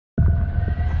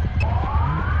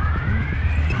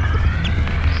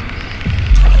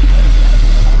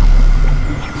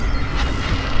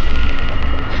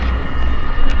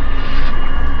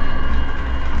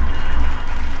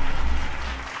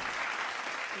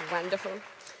Wonderful.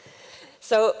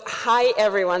 So, hi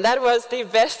everyone. That was the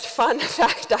best fun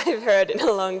fact I've heard in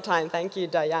a long time. Thank you,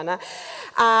 Diana.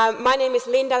 My name is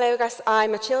Liukas.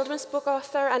 I'm a children's book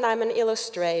author and I'm an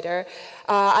illustrator.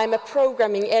 I'm a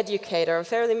programming educator, a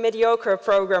fairly mediocre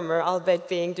programmer, albeit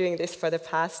doing this for the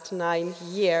past 9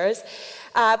 years.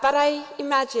 But I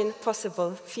imagine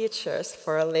possible futures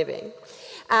for a living.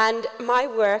 And my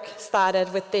work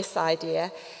started with this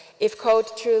idea. If code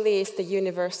truly is the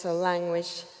universal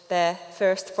language, the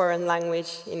first foreign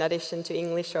language in addition to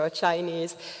English or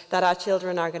Chinese that our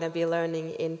children are going to be learning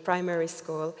in primary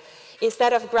school,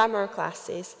 instead of grammar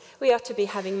classes, we ought to be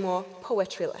having more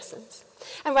poetry lessons.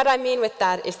 And what I mean with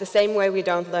that is the same way we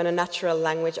don't learn a natural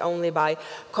language only by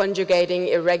conjugating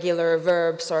irregular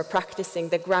verbs or practicing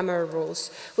the grammar rules.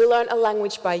 We learn a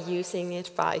language by using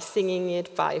it, by singing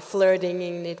it, by flirting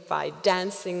in it, by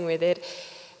dancing with it.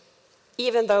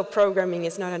 Even though programming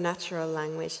is not a natural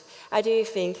language, I do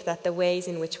think that the ways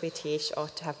in which we teach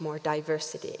ought to have more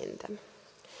diversity in them.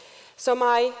 So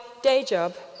my day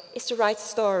job is to write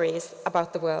stories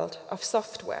about the world of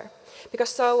software, because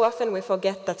so often we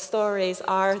forget that stories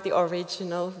are the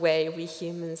original way we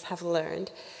humans have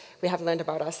learned. We have learned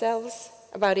about ourselves,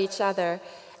 about each other,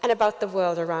 and about the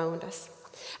world around us.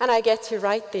 And I get to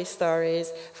write these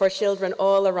stories for children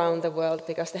all around the world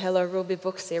because the Hello Ruby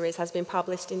book series has been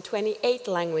published in 28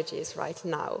 languages right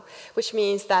now, which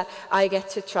means that I get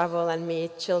to travel and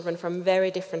meet children from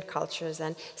very different cultures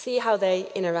and see how they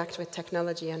interact with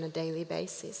technology on a daily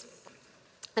basis.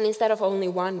 And instead of only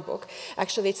one book,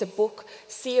 actually it's a book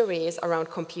series around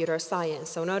computer science.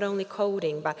 So not only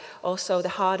coding, but also the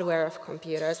hardware of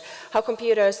computers, how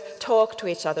computers talk to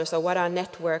each other, so what are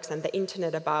networks and the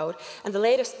internet about. And the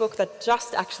latest book that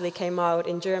just actually came out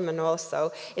in German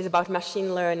also is about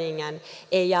machine learning and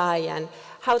AI and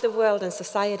how the world and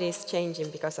society is changing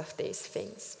because of these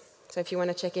things. So if you want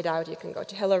to check it out, you can go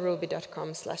to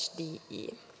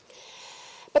helloruby.com/de.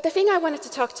 But the thing I wanted to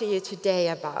talk to you today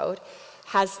about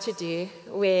has to do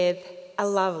with a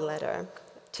love letter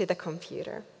to the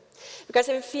computer. Because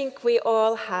I think we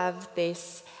all have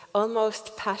this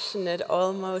almost passionate,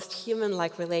 almost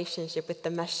human-like relationship with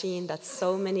the machine that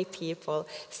so many people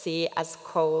see as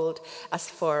cold, as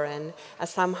foreign, as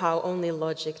somehow only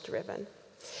logic-driven.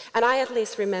 And I at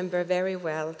least remember very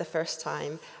well the first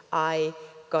time I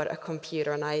got a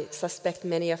computer, and I suspect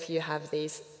many of you have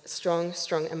these strong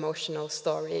emotional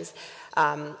stories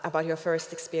about your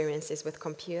first experiences with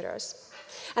computers.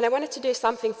 And I wanted to do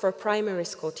something for primary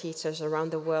school teachers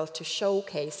around the world to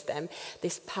showcase them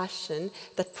this passion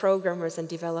that programmers and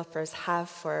developers have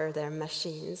for their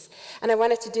machines. And I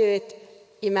wanted to do it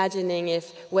imagining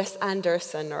if Wes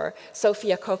Anderson or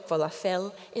Sofia Coppola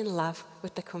fell in love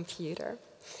with the computer.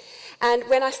 And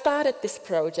when I started this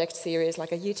project series,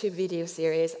 like a YouTube video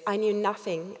series, I knew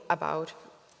nothing about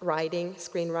writing,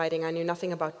 screenwriting. I knew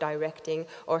nothing about directing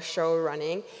or show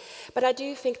running. But I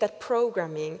do think that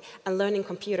programming and learning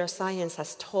computer science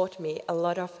has taught me a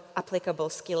lot of applicable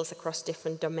skills across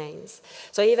different domains.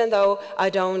 So even though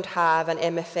I don't have an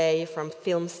MFA from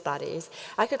film studies,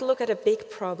 I could look at a big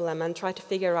problem and try to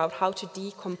figure out how to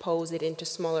decompose it into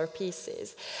smaller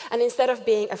pieces. And instead of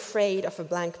being afraid of a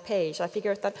blank page, I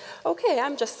figured that, okay,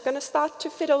 I'm just going to start to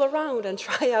fiddle around and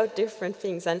try out different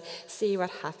things and see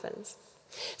what happens.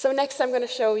 So next I'm going to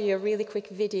show you a really quick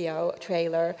video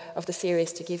trailer of the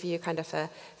series to give you kind of a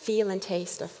feel and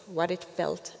taste of what it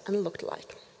felt and looked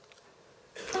like.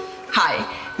 Hi,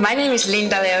 my name is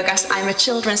Liukas. I'm a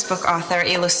children's book author,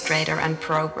 illustrator and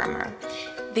programmer.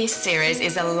 This series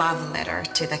is a love letter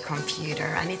to the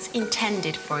computer and it's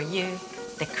intended for you,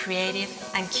 the creative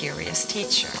and curious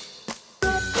teacher.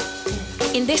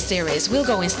 In this series, we'll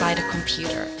go inside a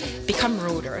computer, become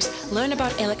routers, learn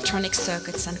about electronic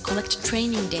circuits and collect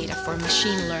training data for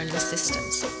machine learning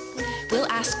systems. We'll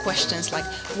ask questions like,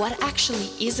 what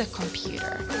actually is a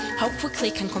computer? How quickly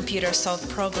can computers solve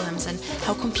problems? And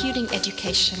how computing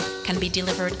education can be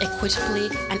delivered equitably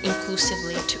and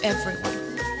inclusively to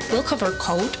everyone. We'll cover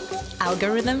code,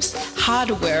 algorithms,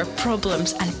 hardware,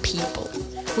 problems and people.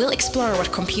 We'll explore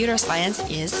what computer science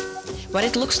is, what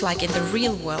it looks like in the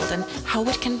real world and how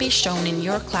it can be shown in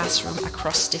your classroom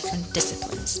across different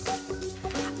disciplines.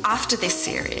 After this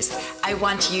series, I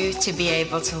want you to be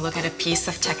able to look at a piece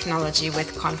of technology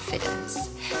with confidence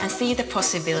and see the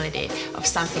possibility of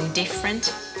something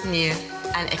different, new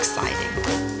and exciting.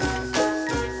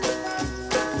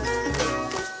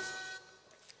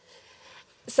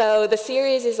 So the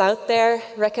series is out there,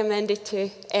 recommended to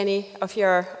any of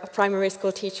your primary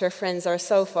school teacher friends or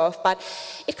so forth, but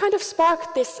it kind of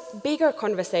sparked this bigger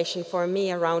conversation for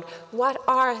me around what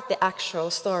are the actual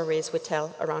stories we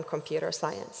tell around computer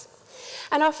science.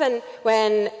 And often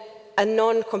when a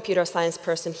non-computer science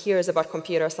person hears about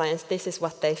computer science, this is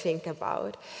what they think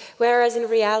about. Whereas in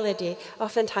reality,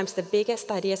 oftentimes the biggest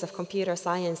ideas of computer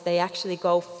science, they actually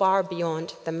go far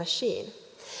beyond the machine.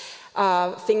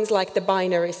 Things like the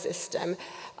binary system,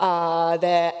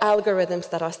 the algorithms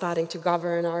that are starting to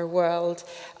govern our world,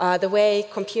 the way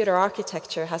computer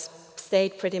architecture has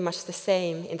stayed pretty much the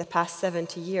same in the past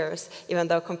 70 years, even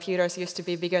though computers used to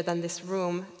be bigger than this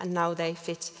room, and now they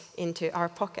fit into our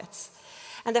pockets.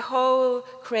 And the whole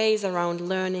craze around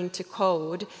learning to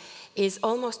code is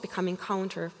almost becoming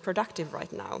counterproductive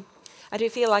right now. I do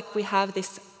feel like we have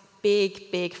this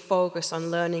big focus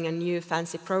on learning a new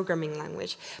fancy programming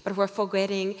language, but we're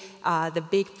forgetting the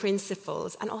big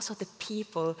principles and also the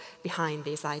people behind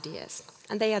these ideas.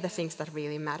 And they are the things that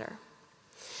really matter.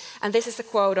 And this is a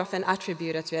quote often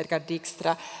attributed to Edgar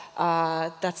Dijkstra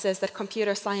that says that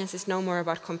computer science is no more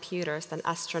about computers than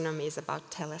astronomy is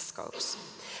about telescopes.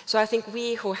 So I think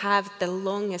we who have the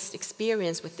longest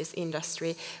experience with this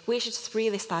industry, we should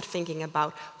really start thinking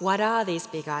about what are these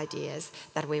big ideas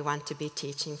that we want to be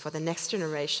teaching for the next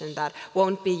generation that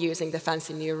won't be using the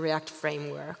fancy new React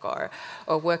framework or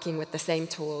working with the same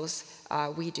tools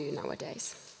we do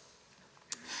nowadays.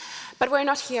 But we're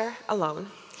not here alone.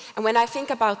 And when I think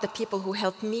about the people who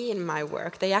helped me in my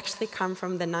work, they actually come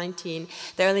from the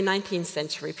early 19th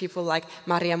century, people like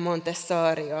Maria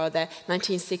Montessori, or the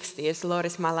 1960s,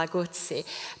 Loris Malaguzzi,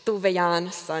 Tove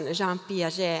Jansson, Jean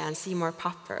Piaget, and Seymour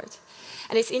Papert.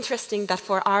 And it's interesting that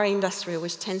for our industry,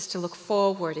 which tends to look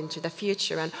forward into the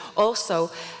future and also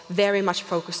very much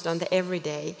focused on the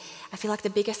everyday, I feel like the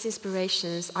biggest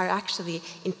inspirations are actually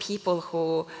in people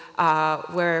who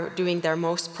were doing their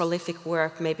most prolific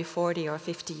work maybe 40 or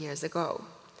 50 years ago.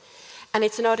 And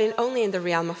it's not only in the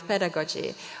realm of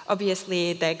pedagogy.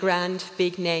 Obviously, the grand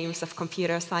big names of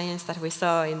computer science that we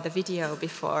saw in the video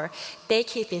before, they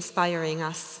keep inspiring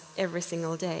us every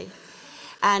single day.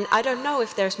 And I don't know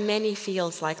if there's many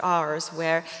fields like ours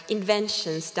where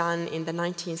inventions done in the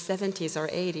 1970s or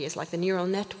 80s, like the neural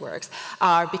networks,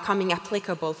 are becoming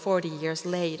applicable 40 years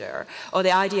later. Or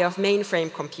the idea of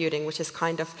mainframe computing, which is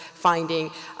kind of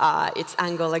finding its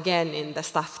angle again in the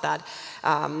stuff that,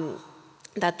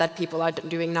 that people are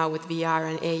doing now with VR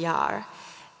and AR.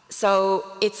 So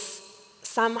it's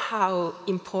somehow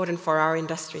important for our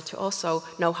industry to also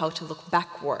know how to look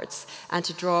backwards and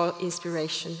to draw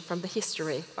inspiration from the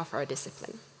history of our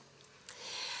discipline.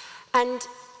 And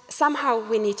somehow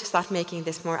we need to start making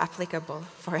this more applicable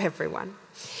for everyone.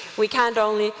 We can't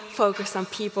only focus on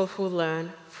people who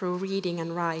learn through reading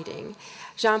and writing.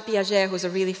 Jean Piaget, who's a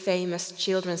really famous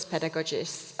children's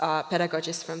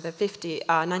pedagogist from the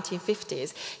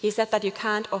 1950s, he said that you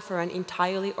can't offer an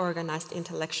entirely organized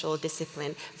intellectual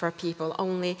discipline for people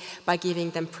only by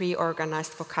giving them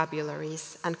pre-organized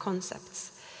vocabularies and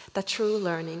concepts. That true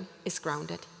learning is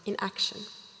grounded in action.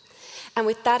 And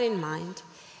with that in mind,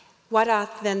 what are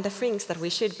then the things that we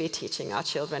should be teaching our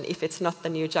children if it's not the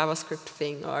new JavaScript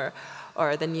thing or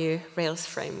the new Rails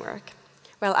framework?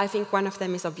 Well, I think one of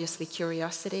them is obviously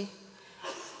curiosity.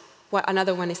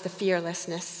 Another one is the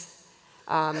fearlessness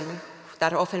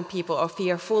that often people, or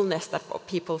fearfulness that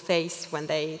people face when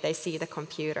they see the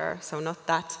computer, so not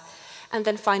that. And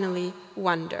then finally,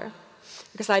 wonder.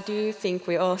 Because I do think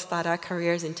we all start our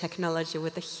careers in technology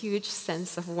with a huge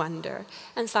sense of wonder,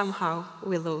 and somehow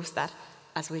we lose that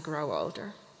as we grow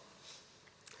older.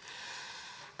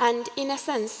 And in a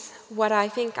sense, what I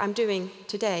think I'm doing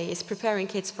today is preparing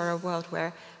kids for a world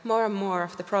where more and more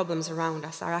of the problems around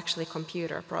us are actually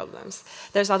computer problems.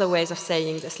 There's other ways of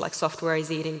saying this, like software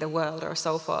is eating the world or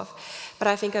so forth. But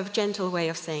I think a gentle way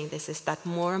of saying this is that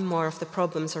more and more of the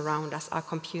problems around us are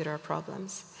computer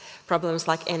problems. Problems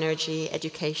like energy,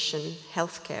 education,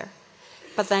 healthcare.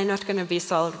 But they're not going to be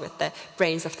solved with the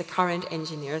brains of the current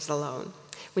engineers alone.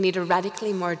 We need a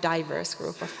radically more diverse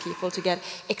group of people to get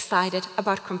excited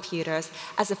about computers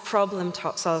as a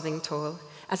problem-solving tool,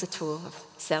 as a tool of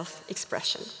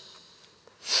self-expression.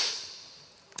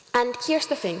 And here's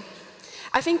the thing.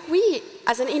 I think we,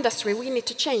 as an industry, we need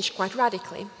to change quite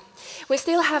radically. We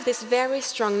still have this very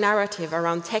strong narrative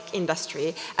around tech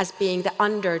industry as being the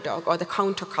underdog or the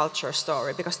counterculture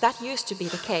story, because that used to be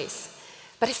the case.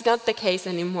 But it's not the case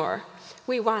anymore.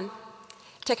 We won.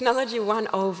 Technology won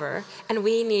over, and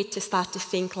we need to start to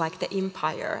think like the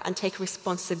empire and take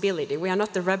responsibility. We are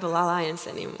not the rebel alliance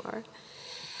anymore.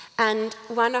 And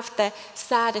one of the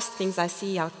saddest things I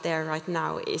see out there right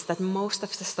now is that most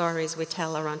of the stories we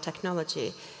tell around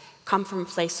technology come from a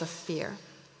place of fear.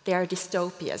 They are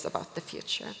dystopias about the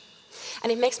future.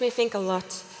 And it makes me think a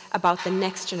lot about the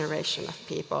next generation of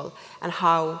people and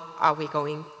how are we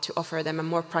going to offer them a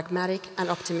more pragmatic and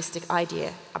optimistic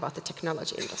idea about the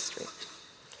technology industry.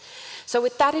 So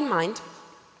with that in mind,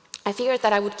 I figured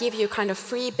that I would give you kind of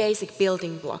 3 basic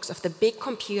building blocks of the big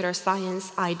computer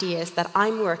science ideas that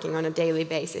I'm working on a daily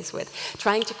basis with,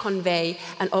 trying to convey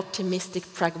an optimistic,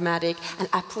 pragmatic, and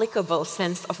applicable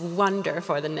sense of wonder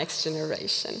for the next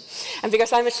generation. And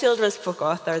because I'm a children's book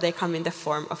author, they come in the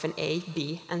form of an A,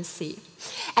 B, and C.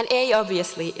 And A,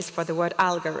 obviously, is for the word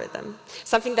algorithm,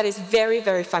 something that is very,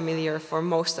 very familiar for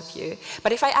most of you.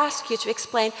 But if I ask you to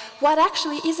explain what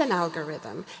actually is an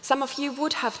algorithm, some of you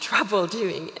would have trouble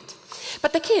doing it.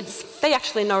 But the kids, they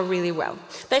actually know really well.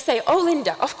 They say, oh,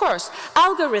 Linda, of course,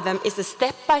 algorithm is a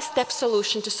step-by-step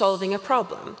solution to solving a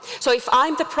problem. So if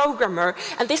I'm the programmer,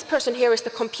 and this person here is the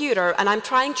computer, and I'm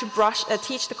trying to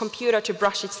teach the computer to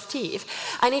brush its teeth,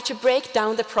 I need to break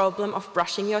down the problem of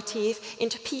brushing your teeth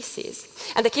into pieces.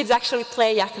 And the kids actually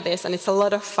play at this, and it's a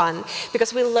lot of fun,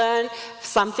 because we learn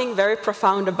something very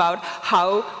profound about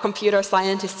how computer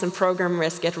scientists and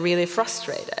programmers get really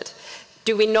frustrated.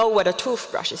 Do we know what a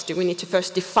toothbrush is? Do we need to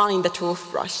first define the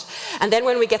toothbrush? And then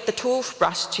when we get the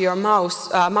toothbrush to your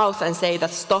mouth and say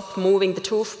that stop moving the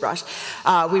toothbrush,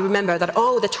 we remember that,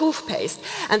 oh, the toothpaste.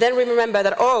 And then we remember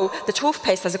that, oh, the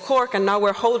toothpaste has a cork and now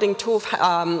we're holding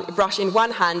toothbrush in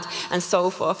one hand, and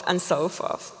so forth and so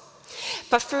forth.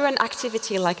 But through an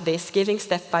activity like this, giving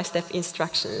step-by-step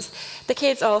instructions, the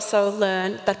kids also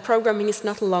learn that programming is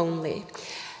not lonely.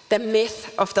 The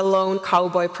myth of the lone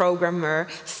cowboy programmer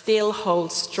still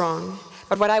holds strong.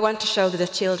 But what I want to show to the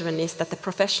children is that the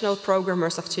professional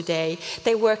programmers of today,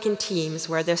 they work in teams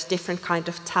where there's different kind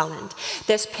of talent.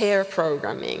 There's pair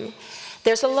programming.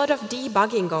 There's a lot of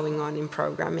debugging going on in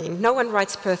programming. No one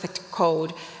writes perfect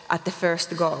code at the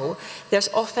first go. There's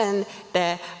often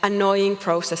the annoying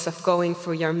process of going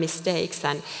through your mistakes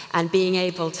and being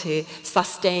able to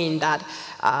sustain that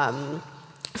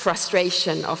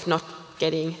frustration of not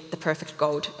getting the perfect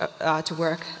code to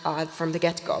work from the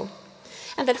get-go.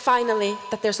 And then finally,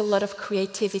 that there's a lot of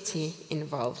creativity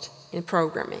involved in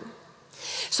programming.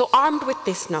 So armed with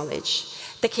this knowledge,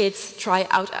 the kids try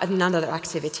out another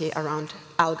activity around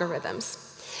algorithms.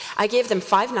 I give them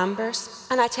 5 numbers,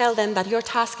 and I tell them that your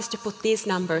task is to put these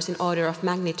numbers in order of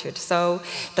magnitude, so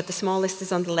that the smallest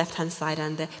is on the left-hand side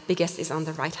and the biggest is on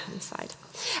the right-hand side.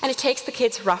 And it takes the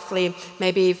kids roughly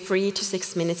maybe 3 to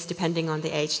 6 minutes, depending on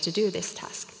the age, to do this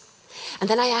task. And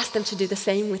then I ask them to do the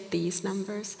same with these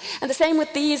numbers, and the same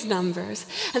with these numbers.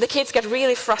 And the kids get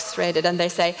really frustrated, and they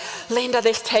say, Linda,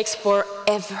 this takes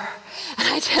forever. And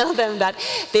I tell them that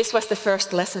this was the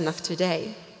first lesson of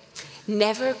today.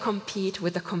 Never compete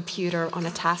with the computer on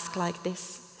a task like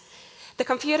this. The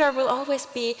computer will always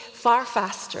be far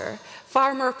faster,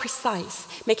 far more precise,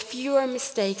 make fewer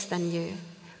mistakes than you,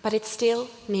 but it still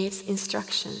needs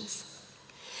instructions.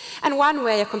 And one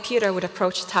way a computer would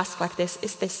approach a task like this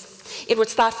is this. It would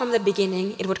start from the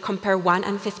beginning, it would compare 1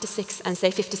 and 56 and say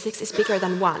 56 is bigger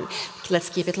than 1. Let's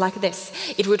keep it like this.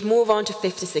 It would move on to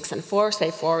 56 and 4,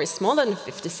 say 4 is smaller than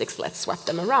 56, let's swap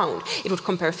them around. It would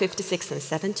compare 56 and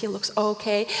 70, looks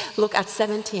okay. Look at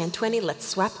 70 and 20, let's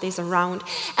swap these around.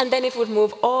 And then it would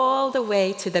move all the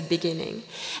way to the beginning.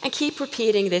 And keep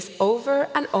repeating this over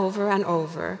and over and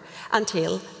over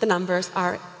until the numbers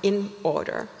are in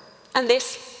order. And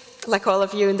this, like all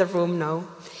of you in the room know,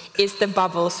 is the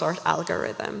bubble sort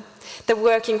algorithm. The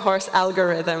working horse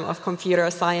algorithm of computer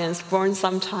science, born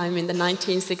sometime in the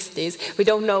 1960s. We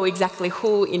don't know exactly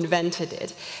who invented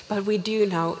it, but we do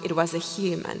know it was a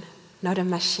human, not a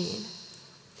machine.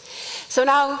 So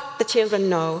now the children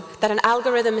know that an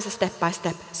algorithm is a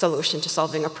step-by-step solution to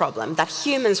solving a problem, that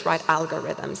humans write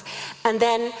algorithms. And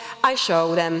then I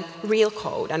show them real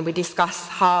code, and we discuss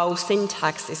how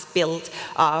syntax is built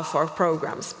for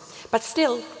programs. But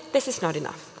still, this is not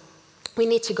enough. We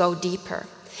need to go deeper,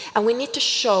 and we need to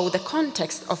show the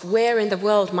context of where in the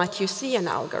world might you see an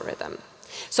algorithm.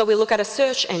 So we look at a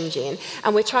search engine,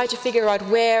 and we try to figure out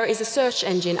where is a search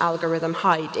engine algorithm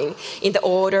hiding, in the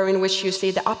order in which you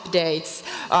see the updates,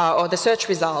 or the search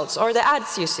results, or the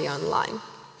ads you see online.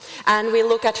 And we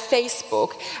look at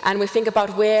Facebook, and we think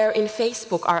about where in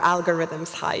Facebook are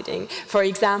algorithms hiding. For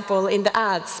example, in the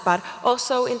ads, but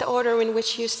also in the order in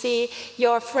which you see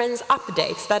your friends'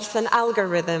 updates. That's an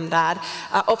algorithm that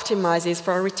optimizes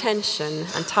for retention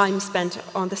and time spent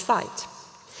on the site.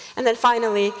 And then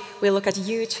finally, we look at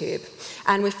YouTube,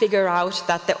 and we figure out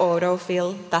that the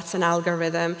autofill, that's an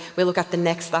algorithm. We look at the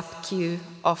next up queue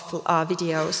of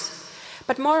videos.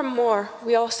 But more and more,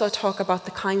 we also talk about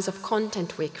the kinds of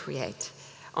content we create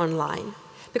online.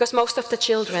 Because most of the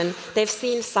children, they've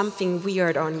seen something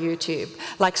weird on YouTube,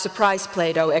 like Surprise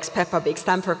Play-Doh X Peppa Pig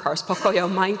Stamper Cars Pocoyo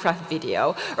Minecraft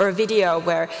video, or a video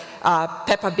where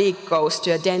Peppa Pig goes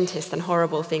to a dentist and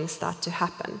horrible things start to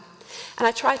happen. And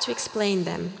I try to explain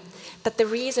them that the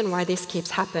reason why this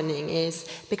keeps happening is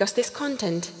because this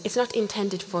content is not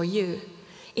intended for you.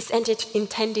 It's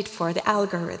intended for the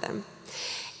algorithm.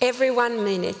 Every 1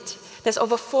 minute, there's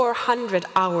over 400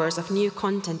 hours of new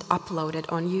content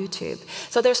uploaded on YouTube.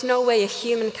 So there's no way a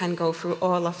human can go through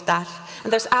all of that.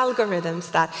 And there's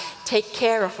algorithms that take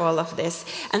care of all of this,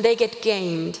 and they get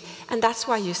gamed. And that's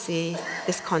why you see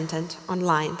this content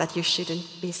online that you shouldn't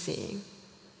be seeing.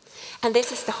 And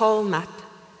this is the whole map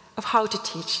of how to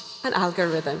teach an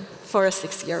algorithm for a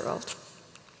 6-year-old.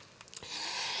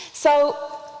 So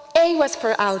A was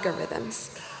for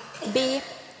algorithms. B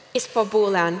is for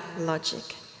Boolean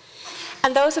logic.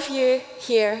 And those of you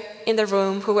here in the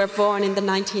room who were born in the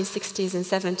 1960s and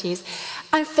 70s,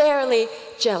 I'm fairly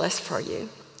jealous for you,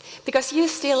 because you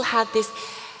still had this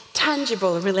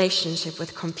tangible relationship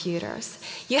with computers.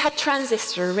 You had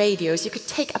transistor radios. You could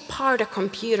take apart a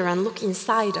computer and look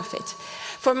inside of it.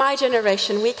 For my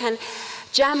generation, we can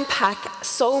jam-pack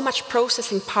so much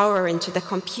processing power into the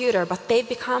computer, but they've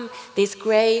become these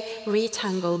gray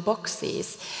rectangle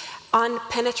boxes,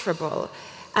 unpenetrable.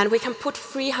 And we can put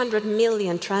 300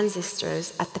 million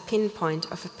transistors at the pinpoint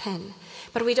of a pen.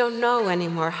 But we don't know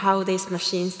anymore how these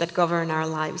machines that govern our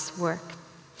lives work.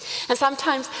 And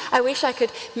sometimes I wish I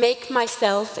could make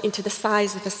myself into the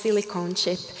size of a silicone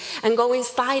chip and go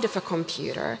inside of a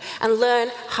computer and learn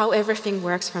how everything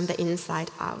works from the inside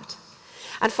out.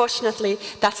 Unfortunately,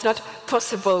 that's not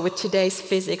possible with today's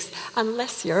physics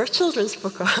unless you're a children's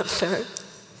book author.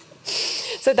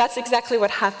 So that's exactly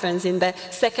what happens in the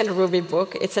second Ruby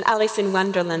book. It's an Alice in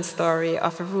Wonderland story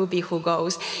of a Ruby who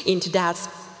goes into Dad's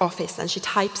office and she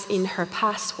types in her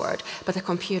password, but the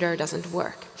computer doesn't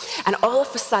work. And all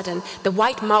of a sudden, the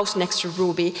white mouse next to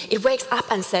Ruby, it wakes up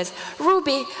and says,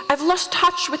 "Ruby, I've lost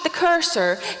touch with the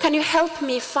cursor. Can you help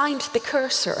me find the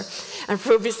cursor?" And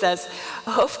Ruby says,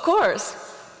 "Of course.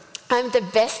 I'm the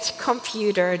best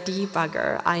computer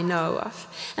debugger I know of."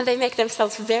 And they make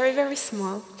themselves very, very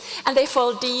small. And they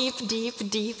fall deep, deep,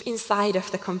 deep inside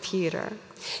of the computer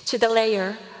to the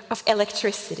layer of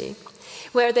electricity,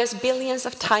 where there's billions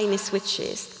of tiny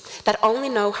switches that only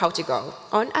know how to go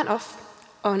on and off,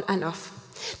 on and off.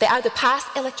 They either pass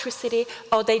electricity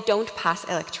or they don't pass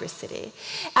electricity.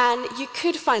 And you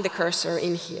could find the cursor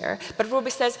in here, but Ruby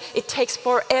says it takes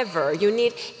forever. You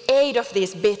need 8 of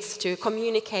these bits to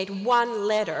communicate one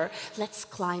letter. Let's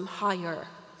climb higher.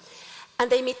 And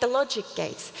they meet the logic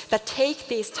gates that take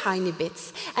these tiny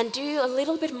bits and do a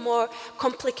little bit more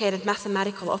complicated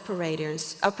mathematical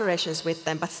operations with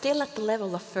them, but still at the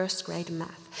level of first-grade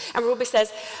math. And Ruby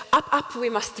says, up, up we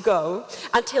must go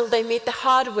until they meet the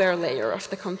hardware layer of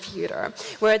the computer,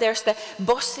 where there's the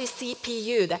bossy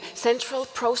CPU, the central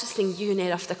processing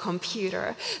unit of the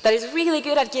computer, that is really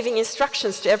good at giving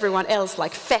instructions to everyone else,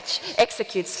 like fetch,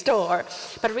 execute, store,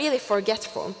 but really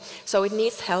forgetful. So it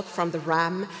needs help from the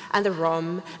RAM and the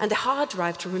ROM and the hard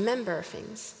drive to remember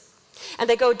things. And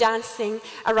they go dancing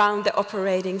around the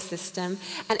operating system,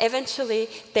 and eventually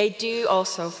they do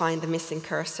also find the missing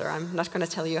cursor. I'm not going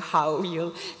to tell you how,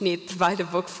 you'll need to buy the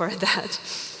book for that.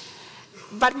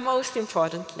 But most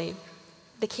importantly,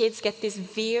 the kids get this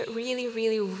really,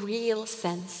 really real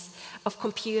sense of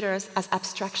computers as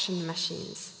abstraction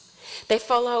machines. They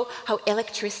follow how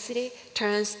electricity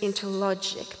turns into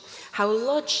logic, how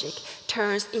logic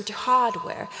turns into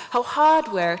hardware, how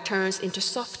hardware turns into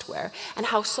software, and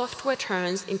how software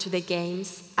turns into the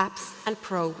games, apps, and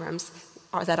programs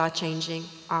that are changing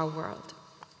our world.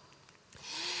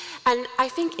 And I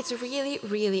think it's really,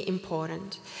 really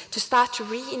important to start to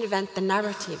reinvent the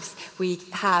narratives we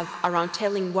have around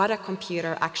telling what a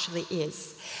computer actually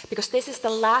is. Because this is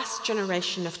the last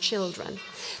generation of children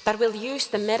that will use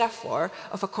the metaphor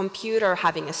of a computer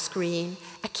having a screen,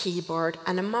 a keyboard,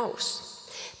 and a mouse.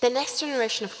 The next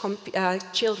generation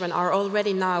of children are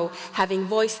already now having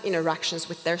voice interactions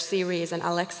with their Siris and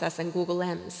Alexas and Google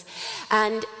M's.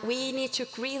 And we need to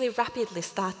really rapidly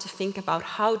start to think about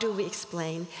how do we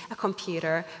explain a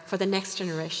computer for the next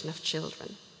generation of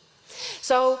children.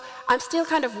 So I'm still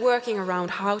kind of working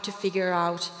around how to figure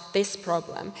out this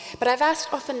problem. But I've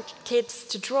asked often kids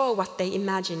to draw what they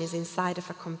imagine is inside of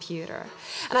a computer.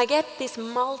 And I get this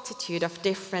multitude of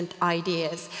different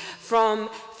ideas, from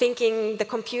thinking the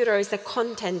computer is a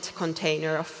content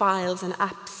container of files and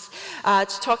apps,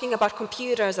 to talking about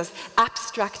computers as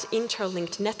abstract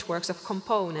interlinked networks of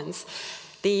components.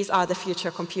 These are the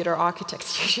future computer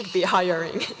architects you should be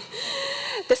hiring.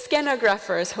 the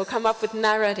scenographers who come up with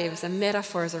narratives and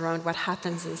metaphors around what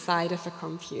happens inside of a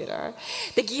computer,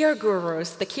 the gear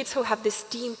gurus, the kids who have this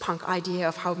steampunk idea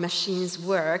of how machines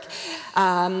work,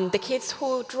 the kids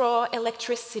who draw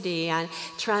electricity and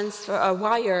transfer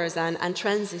wires and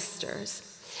transistors.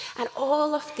 And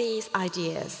all of these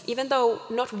ideas, even though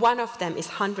not one of them is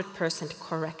 100%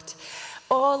 correct,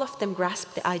 all of them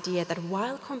grasp the idea that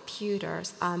while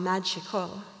computers are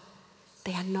magical,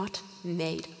 they are not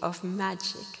made of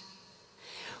magic.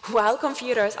 While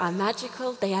computers are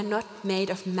magical, they are not made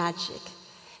of magic.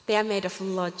 They are made of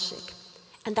logic.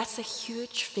 And that's a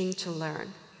huge thing to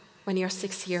learn when you're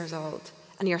 6 years old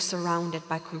and you're surrounded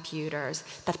by computers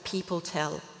that people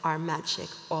tell are magic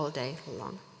all day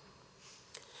long.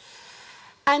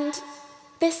 And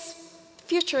this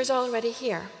future is already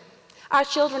here. Our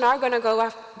children are going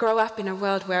to grow up in a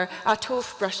world where our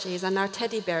toothbrushes and our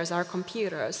teddy bears are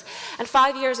computers. And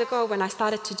 5 years ago, when I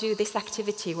started to do this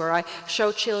activity where I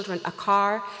show children a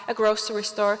car, a grocery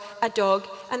store, a dog,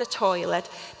 and a toilet,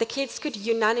 the kids could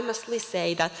unanimously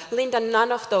say that, Linda,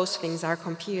 none of those things are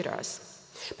computers.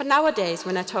 But nowadays,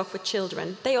 when I talk with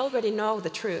children, they already know the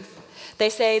truth. They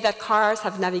say that cars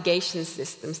have navigation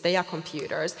systems, they are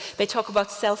computers. They talk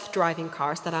about self-driving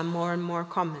cars that are more and more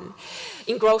common.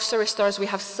 In grocery stores, we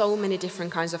have so many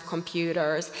different kinds of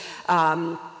computers,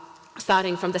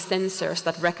 starting from the sensors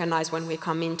that recognize when we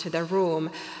come into the room,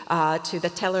 to the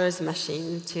teller's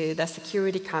machine, to the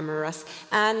security cameras,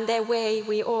 and the way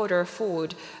we order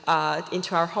food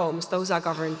into our homes. Those are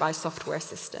governed by software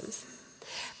systems.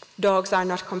 Dogs are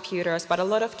not computers, but a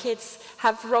lot of kids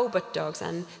have robot dogs,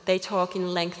 and they talk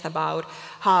in length about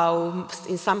how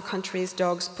in some countries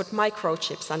dogs put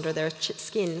microchips under their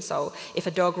skin, so if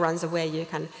a dog runs away, you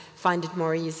can find it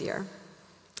more easier.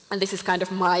 And this is kind of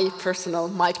my personal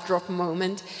mic drop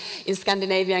moment. In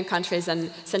Scandinavian countries and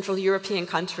Central European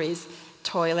countries,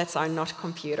 toilets are not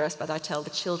computers, but I tell the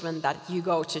children that you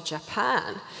go to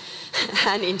Japan.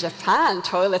 And in Japan,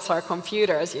 toilets are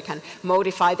computers. You can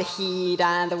modify the heat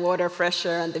and the water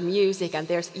pressure and the music, and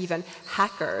there's even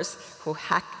hackers who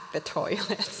hack the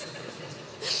toilets.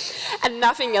 And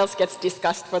nothing else gets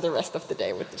discussed for the rest of the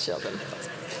day with the children. That's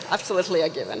absolutely a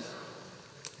given.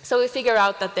 So we figure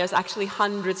out that there's actually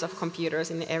hundreds of computers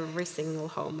in every single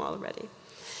home already.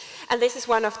 And this is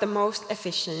one of the most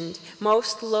efficient,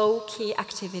 most low-key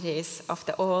activities of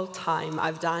the all time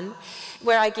I've done,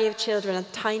 where I give children a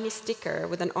tiny sticker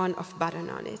with an on-off button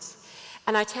on it.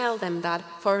 And I tell them that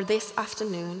for this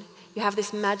afternoon, you have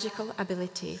this magical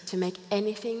ability to make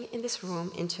anything in this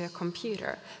room into a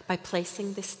computer by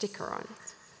placing this sticker on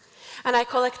it. And I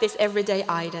collect these everyday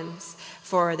items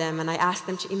for them, and I ask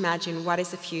them to imagine what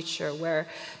is a future where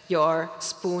your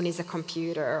spoon is a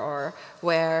computer, or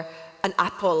where an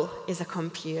apple is a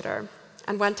computer.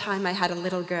 And one time I had a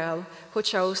little girl who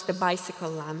chose the bicycle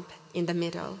lamp in the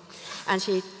middle. And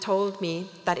she told me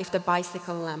that if the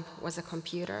bicycle lamp was a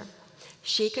computer,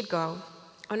 she could go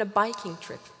on a biking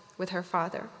trip with her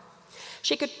father.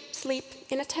 She could sleep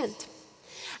in a tent.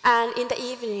 And in the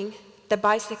evening, the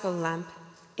bicycle lamp,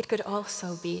 it could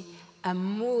also be a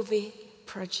movie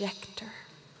projector.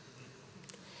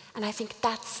 And I think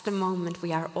that's the moment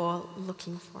we are all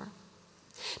looking for.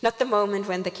 Not the moment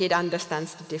when the kid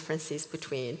understands the differences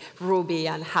between Ruby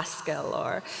and Haskell,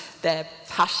 or the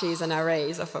hashes and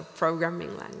arrays of a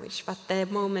programming language, but the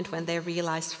moment when they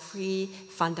realize three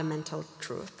fundamental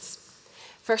truths.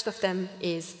 First of them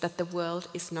is that the world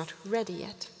is not ready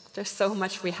yet. There's so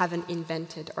much we haven't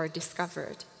invented or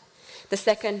discovered. The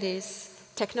second is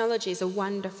technology is a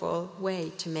wonderful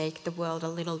way to make the world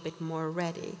a little bit more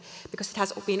ready, because it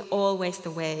has been always the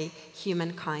way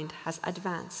humankind has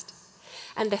advanced.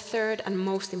 And the third and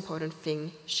most important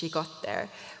thing she got there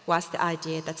was the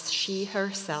idea that she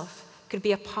herself could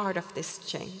be a part of this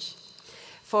change.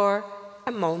 For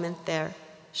a moment there,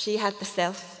 she had the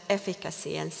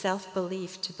self-efficacy and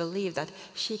self-belief to believe that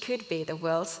she could be the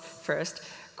world's first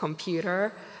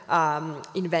computer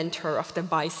inventor of the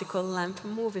bicycle lamp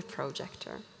movie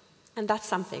projector. And that's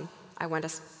something I want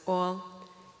us all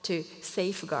to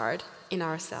safeguard in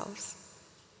ourselves.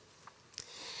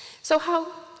 So how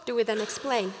do we then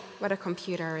explain what a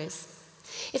computer is?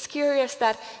 It's curious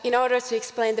that in order to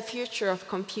explain the future of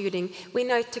computing, we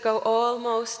need to go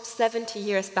almost 70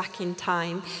 years back in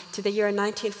time to the year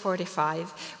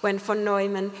 1945, when von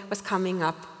Neumann was coming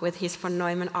up with his von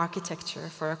Neumann architecture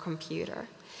for a computer.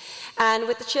 And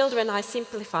with the children, I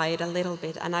simplify it a little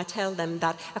bit, and I tell them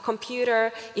that a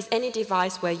computer is any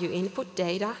device where you input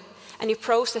data, and you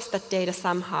process that data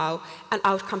somehow, and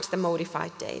out comes the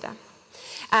modified data.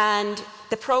 And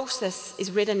the process is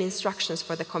written instructions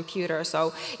for the computer.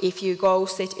 So if you go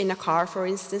sit in a car, for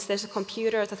instance, there's a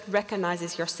computer that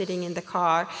recognizes you're sitting in the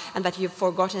car and that you've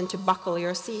forgotten to buckle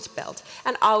your seatbelt.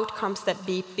 And out comes that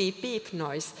beep, beep, beep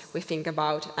noise we think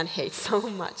about and hate so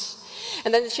much.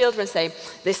 And then the children say,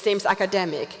 this seems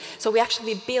academic. So we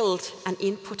actually build an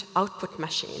input-output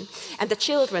machine. And the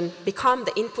children become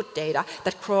the input data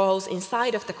that crawls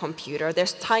inside of the computer.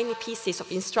 There's tiny pieces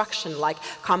of instruction like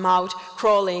come out,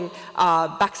 crawling,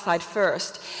 backside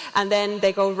first. And then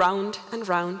they go round and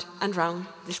round and round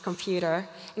this computer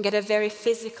and get a very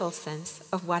physical sense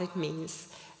of what it means.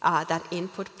 That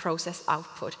input, process,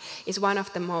 output is one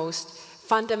of the most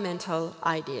fundamental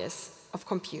ideas of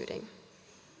computing.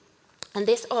 And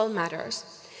this all matters,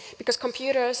 because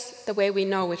computers, the way we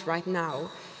know it right now,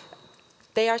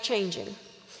 they are changing.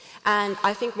 And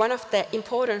I think one of the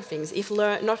important things, if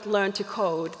not learn to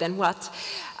code, then what,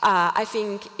 I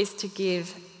think is to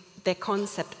give the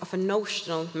concept of a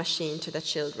notional machine to the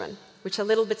children, which a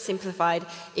little bit simplified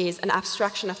is an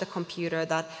abstraction of the computer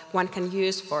that one can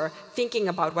use for thinking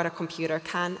about what a computer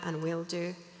can and will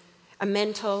do.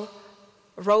 A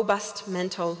robust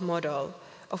mental model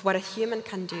of what a human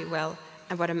can do well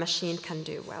and what a machine can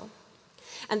do well.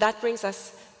 And that brings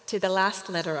us to the last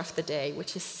letter of the day,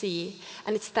 which is C,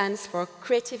 and it stands for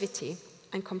creativity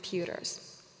and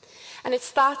computers. And it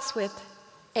starts with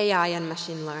AI and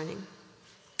machine learning.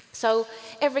 So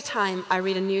every time I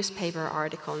read a newspaper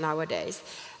article nowadays,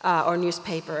 or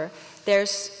newspaper,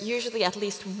 there's usually at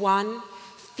least one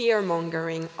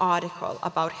fear-mongering article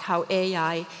about how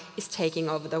AI is taking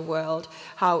over the world,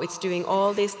 how it's doing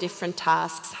all these different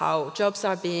tasks, how jobs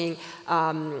are being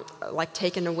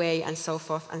taken away, and so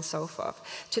forth and so forth.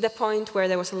 To the point where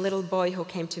there was a little boy who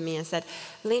came to me and said,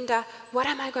 Linda, what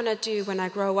am I going to do when I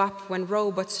grow up when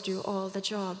robots do all the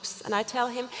jobs? And I tell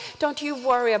him, don't you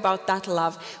worry about that,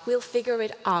 love. We'll figure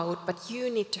it out, but you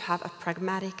need to have a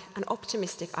pragmatic and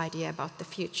optimistic idea about the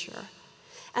future.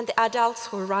 And the adults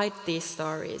who write these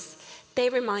stories, they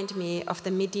remind me of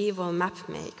the medieval map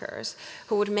makers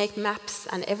who would make maps,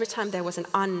 and every time there was an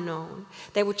unknown,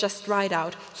 they would just write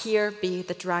out, here be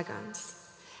the dragons.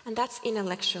 And that's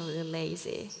intellectually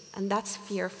lazy, and that's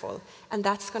fearful, and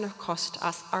that's going to cost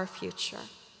us our future.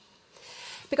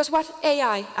 Because what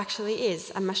AI actually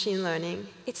is, and machine learning,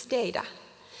 it's data.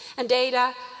 And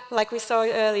data, like we saw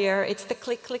earlier, it's the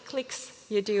clicks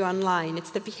you do online,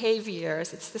 it's the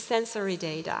behaviors, it's the sensory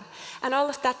data. And all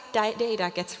of that data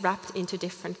gets wrapped into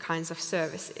different kinds of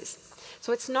services.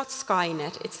 So it's not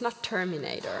Skynet, it's not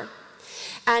Terminator.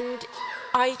 And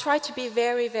I try to be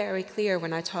very, very clear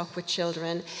when I talk with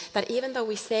children that even though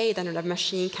we say that a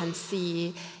machine can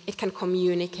see, it can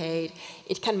communicate,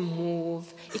 it can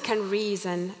move, it can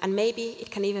reason, and maybe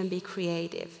it can even be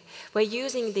creative, we're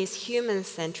using these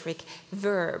human-centric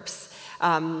verbs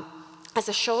as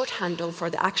a shorthand for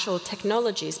the actual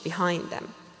technologies behind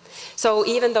them. So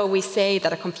even though we say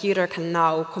that a computer can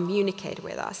now communicate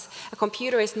with us, a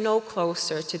computer is no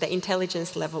closer to the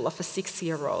intelligence level of a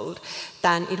 6-year-old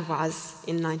than it was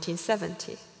in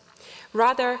 1970.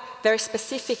 Rather, very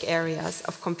specific areas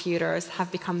of computers have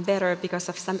become better because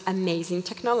of some amazing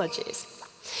technologies.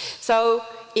 So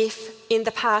if in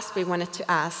the past we wanted to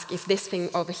ask if this thing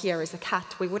over here is a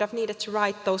cat, we would have needed to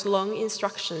write those long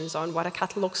instructions on what a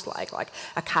cat looks like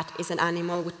a cat is an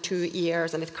animal with 2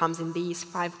 ears and it comes in these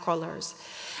 5 colors.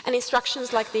 And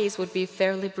instructions like these would be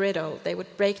fairly brittle, they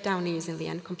would break down easily,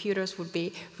 and computers would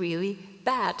be really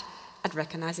bad at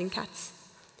recognizing cats.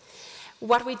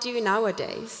 What we do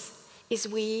nowadays is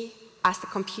we ask the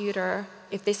computer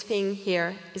if this thing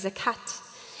here is a cat,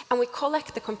 and we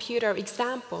collect the computer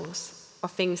examples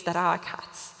of things that are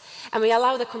cats. And we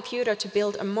allow the computer to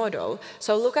build a model.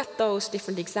 So look at those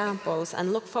different examples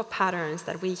and look for patterns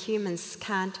that we humans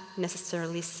can't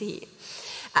necessarily see.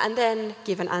 And then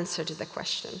give an answer to the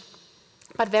question.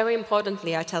 But very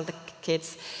importantly, I tell the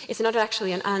kids, it's not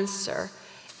actually an answer.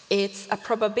 It's a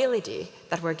probability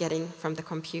that we're getting from the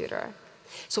computer.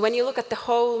 So when you look at the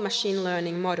whole machine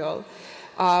learning model,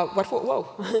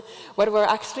 what we're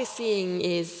actually seeing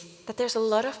is that there's a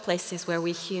lot of places where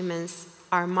we humans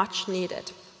are much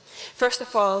needed. First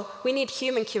of all, we need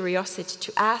human curiosity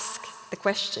to ask the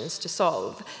questions to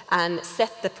solve and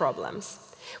set the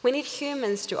problems. We need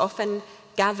humans to often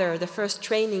gather the first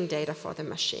training data for the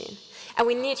machine. And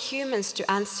we need humans to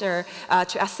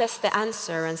assess the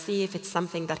answer and see if it's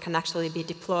something that can actually be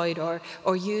deployed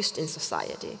or used in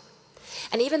society.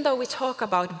 And even though we talk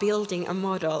about building a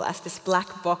model as this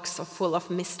black box full of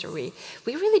mystery,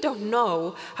 we really don't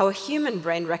know how a human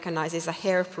brain recognizes a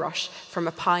hairbrush from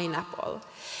a pineapple.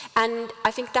 And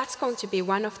I think that's going to be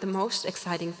one of the most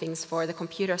exciting things for the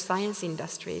computer science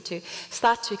industry, to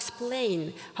start to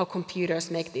explain how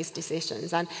computers make these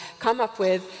decisions and come up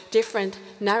with different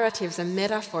narratives and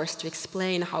metaphors to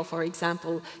explain how, for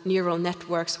example, neural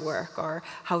networks work or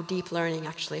how deep learning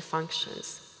actually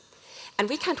functions. And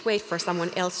we can't wait for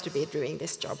someone else to be doing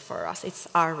this job for us. It's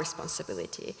our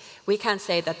responsibility. We can't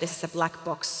say that this is a black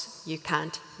box, you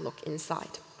can't look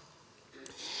inside.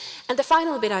 And the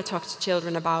final bit I talk to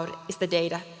children about is the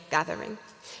data gathering.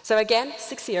 So again,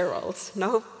 6-year-olds,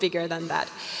 no bigger than that.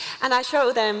 And I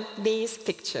show them these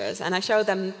pictures, and I show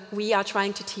them we are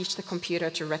trying to teach the computer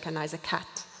to recognize a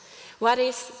cat. What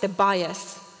is the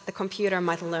bias the computer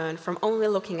might learn from only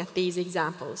looking at these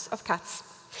examples of cats?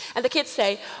 And the kids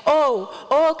say, oh,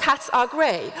 all cats are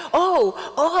gray.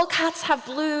 Oh, all cats have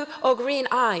blue or green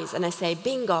eyes. And I say,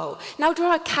 bingo. Now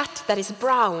draw a cat that is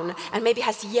brown and maybe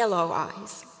has yellow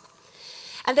eyes.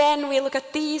 And then we look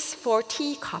at these 4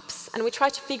 teacups, and we try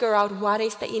to figure out what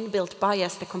is the inbuilt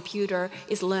bias the computer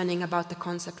is learning about the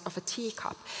concept of a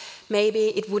teacup.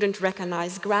 Maybe it wouldn't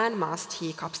recognize grandma's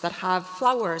teacups that have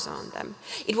flowers on them.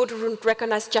 It wouldn't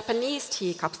recognize Japanese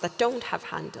teacups that don't have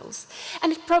handles.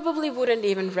 And it probably wouldn't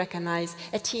even recognize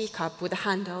a teacup with a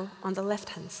handle on the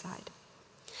left-hand side.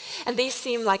 And these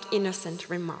seem like innocent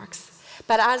remarks.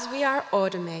 But as we are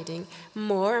automating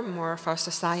more and more of our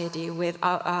society with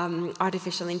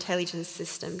artificial intelligence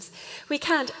systems, we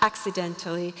can't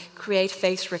accidentally create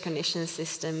face recognition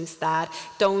systems that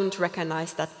don't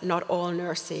recognize that not all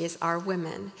nurses are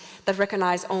women, that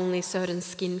recognize only certain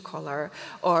skin color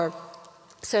or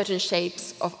certain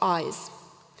shapes of eyes.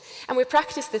 And we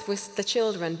practice this with the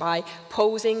children by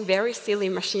posing very silly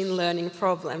machine learning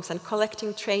problems and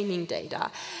collecting training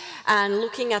data, and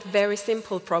looking at very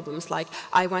simple problems like,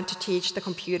 I want to teach the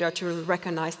computer to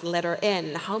recognize the letter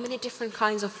N. How many different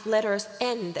kinds of letters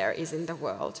N there is in the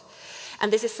world?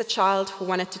 And this is a child who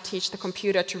wanted to teach the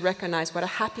computer to recognize what a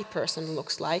happy person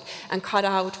looks like and cut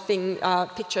out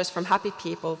pictures from happy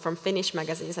people from Finnish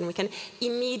magazines, and we can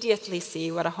immediately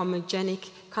see what a homogenic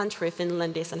country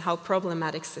Finland is and how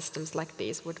problematic systems like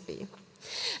these would be.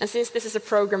 And since this is a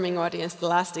programming audience, the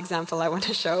last example I want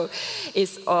to show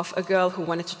is of a girl who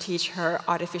wanted to teach her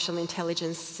artificial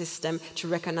intelligence system to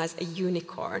recognize a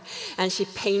unicorn. And she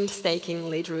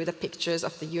painstakingly drew the pictures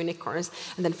of the unicorns,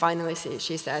 and then finally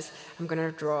she says, I'm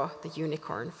going to draw the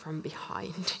unicorn from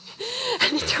behind.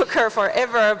 And it took her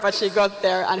forever, but she got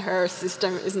there, and her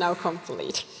system is now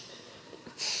complete.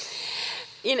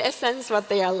 In essence, what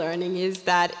they are learning is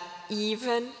that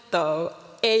even though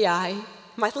AI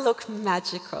might look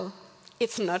magical,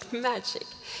 it's not magic.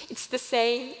 It's the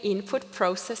same input,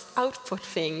 process, output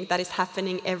thing that is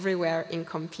happening everywhere in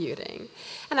computing.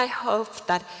 And I hope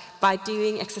that by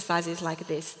doing exercises like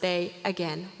this, they,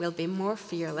 again, will be more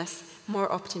fearless, more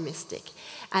optimistic,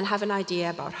 and have an idea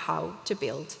about how to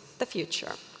build the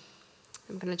future.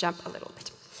 I'm going to jump a little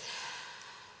bit.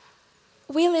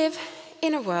 We live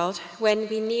in a world when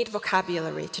we need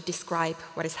vocabulary to describe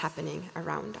what is happening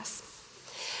around us.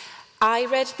 I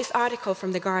read this article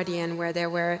from The Guardian where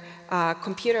there were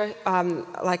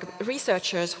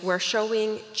researchers were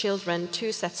showing children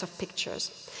 2 sets of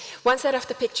pictures. One set of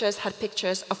the pictures had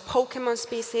pictures of Pokemon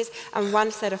species, and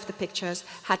one set of the pictures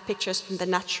had pictures from the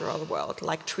natural world,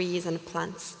 like trees and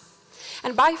plants.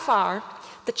 And by far,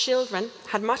 the children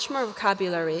had much more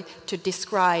vocabulary to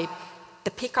describe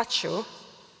the Pikachu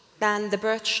than the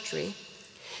birch tree.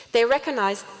 They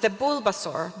recognized the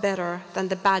Bulbasaur better than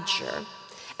the badger.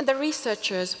 And the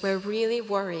researchers were really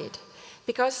worried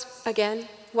because, again,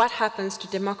 what happens to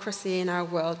democracy in our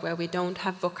world where we don't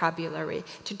have vocabulary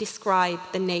to describe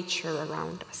the nature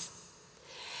around us?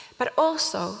 But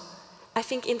also, I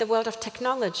think in the world of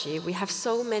technology, we have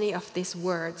so many of these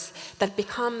words that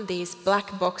become these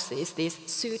black boxes, these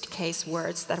suitcase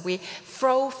words that we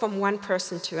throw from one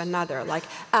person to another, like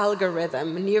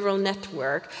algorithm, neural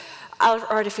network,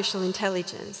 artificial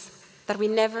intelligence, that we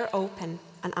never open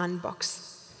and unbox.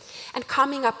 And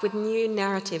coming up with new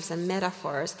narratives and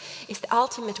metaphors is the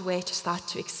ultimate way to start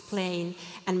to explain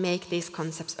and make these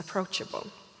concepts approachable.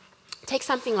 Take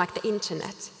something like the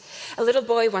internet. A little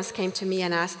boy once came to me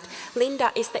and asked,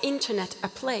 Linda, is the internet a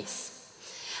place?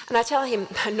 And I tell him,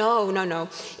 no.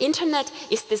 Internet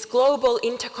is this global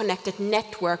interconnected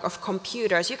network of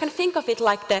computers. You can think of it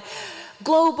like the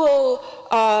global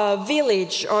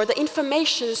village or the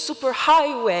information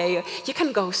superhighway. You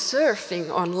can go surfing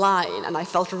online, and I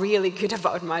felt really good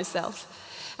about myself.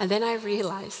 And then I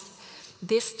realized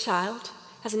this child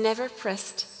has never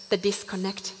pressed the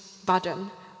disconnect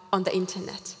button on the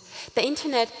internet. The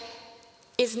internet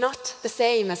is not the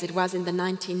same as it was in the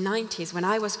 1990s when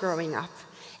I was growing up.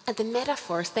 And the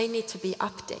metaphors, they need to be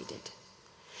updated.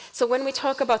 So when we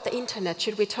talk about the internet,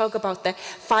 should we talk about the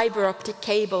fiber optic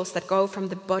cables that go from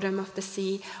the bottom of the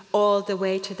sea all the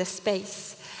way to the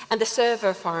space? And the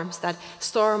server farms that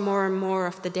store more and more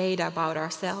of the data about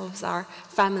ourselves, our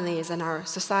families, and our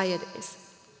societies?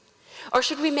 Or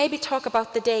should we maybe talk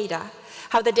about the data,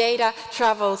 how the data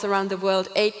travels around the world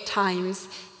 8 times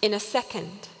in a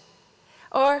second?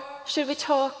 Or should we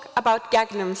talk about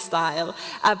Gangnam Style,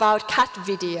 about cat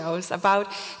videos, about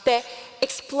the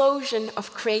explosion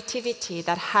of creativity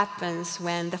that happens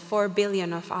when the 4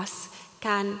 billion of us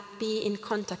can be in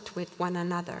contact with one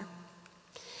another?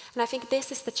 And I think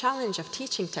this is the challenge of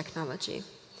teaching technology.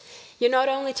 You not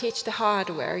only teach the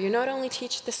hardware, you not only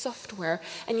teach the software,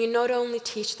 and you not only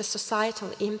teach the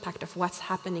societal impact of what's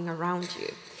happening around you.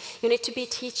 You need to be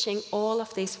teaching all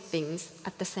of these things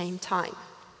at the same time.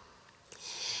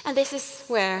 And this is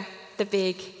where the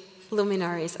big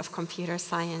luminaries of computer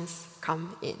science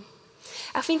come in.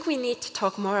 I think we need to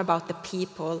talk more about the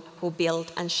people who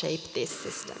build and shape these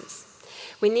systems.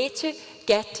 We need to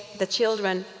get the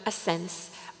children a sense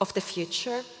of the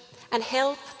future and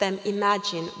help them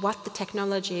imagine what the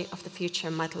technology of the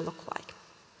future might look like.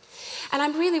 And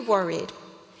I'm really worried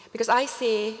because I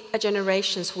see a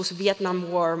generation whose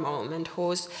Vietnam War moment,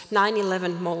 whose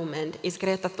 9/11 moment is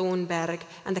Greta Thunberg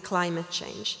and the climate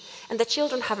change. And the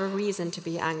children have a reason to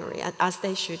be angry, as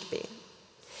they should be.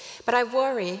 But I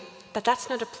worry that that's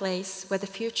not a place where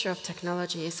the future of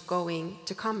technology is going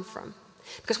to come from.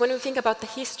 Because when we think about the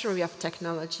history of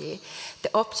technology,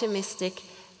 the optimistic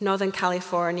Northern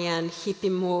Californian hippie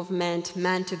movement,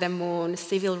 man to the moon,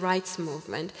 civil rights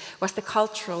movement was the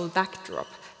cultural backdrop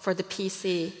for the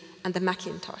PC and the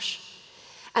Macintosh.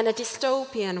 And a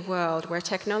dystopian world where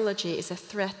technology is a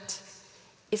threat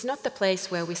is not the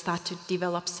place where we start to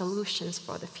develop solutions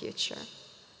for the future.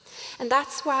 And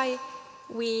that's why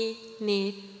we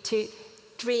need to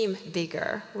dream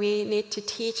bigger. We need to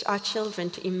teach our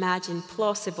children to imagine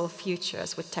plausible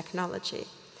futures with technology.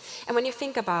 And when you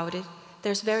think about it,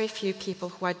 there's very few people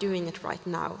who are doing it right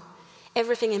now.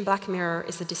 Everything in Black Mirror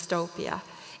is a dystopia.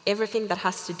 Everything that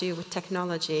has to do with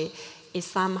technology is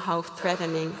somehow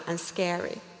threatening and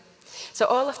scary. So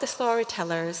all of the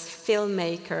storytellers,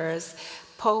 filmmakers,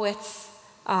 poets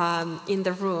in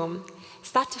the room,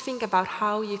 start to think about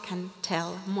how you can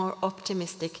tell more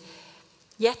optimistic,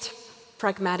 yet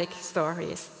pragmatic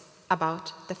stories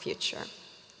about the future.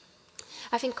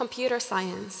 I think computer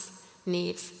science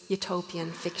needs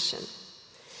utopian fiction.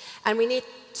 And we need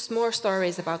more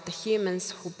stories about the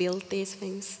humans who build these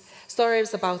things,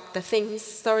 stories about the things,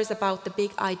 stories about the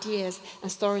big ideas,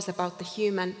 and stories about the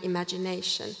human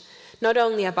imagination. Not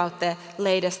only about the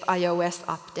latest iOS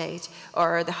update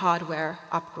or the hardware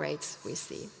upgrades we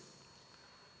see.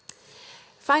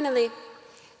 Finally,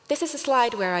 this is a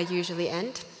slide where I usually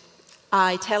end.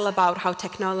 I tell about how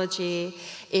technology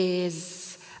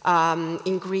is,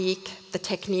 in Greek, the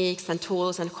techniques and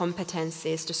tools and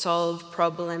competencies to solve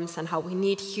problems, and how we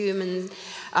need human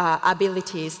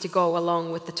abilities to go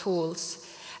along with the tools,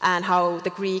 and how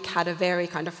the Greek had a very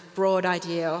kind of broad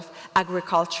idea of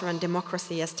agriculture and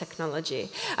democracy as technology.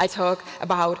 I talk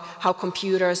about how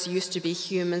computers used to be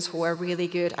humans who were really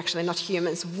good, actually not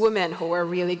humans, women who were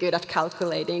really good at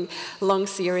calculating long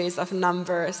series of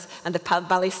numbers and the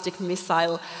ballistic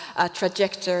missile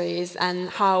trajectories, and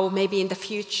how maybe in the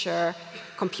future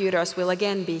computers will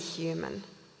again be human,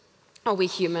 or we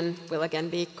human will again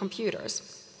be computers.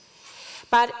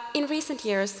 But in recent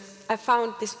years, I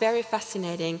found this very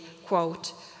fascinating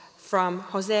quote from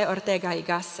José Ortega y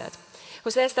Gasset,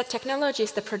 who says that technology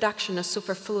is the production of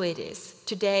superfluities,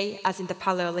 today as in the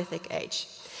Paleolithic age.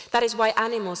 That is why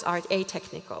animals are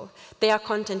atechnical. They are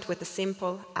content with the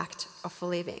simple act of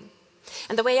living.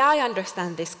 And the way I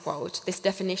understand this quote, this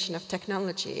definition of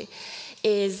technology,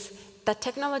 is that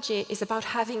technology is about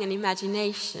having an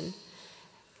imagination,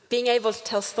 being able to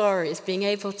tell stories, being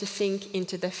able to think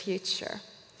into the future.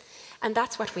 And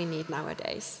that's what we need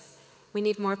nowadays. We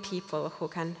need more people who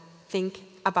can think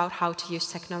about how to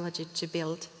use technology to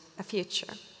build a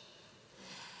future.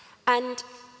 And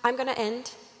I'm going to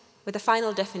end with a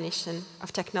final definition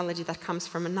of technology that comes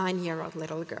from a 9-year-old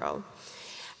little girl.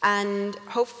 And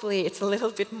hopefully it's a little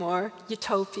bit more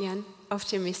utopian,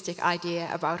 optimistic idea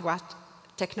about what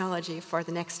technology for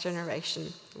the next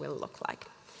generation will look like.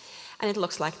 And it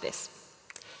looks like this.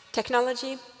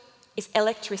 Technology is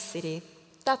electricity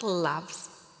that loves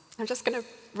I'm just going to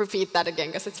repeat that again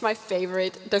because it's my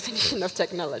favorite definition of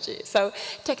technology. So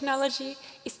technology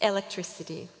is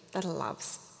electricity that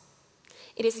loves.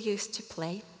 It is used to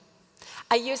play.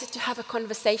 I use it to have a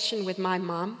conversation with my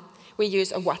mom. We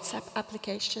use a WhatsApp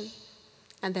application.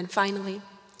 And then finally,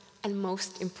 and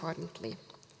most importantly,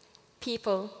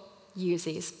 people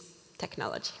uses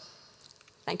technology.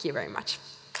 Thank you very much.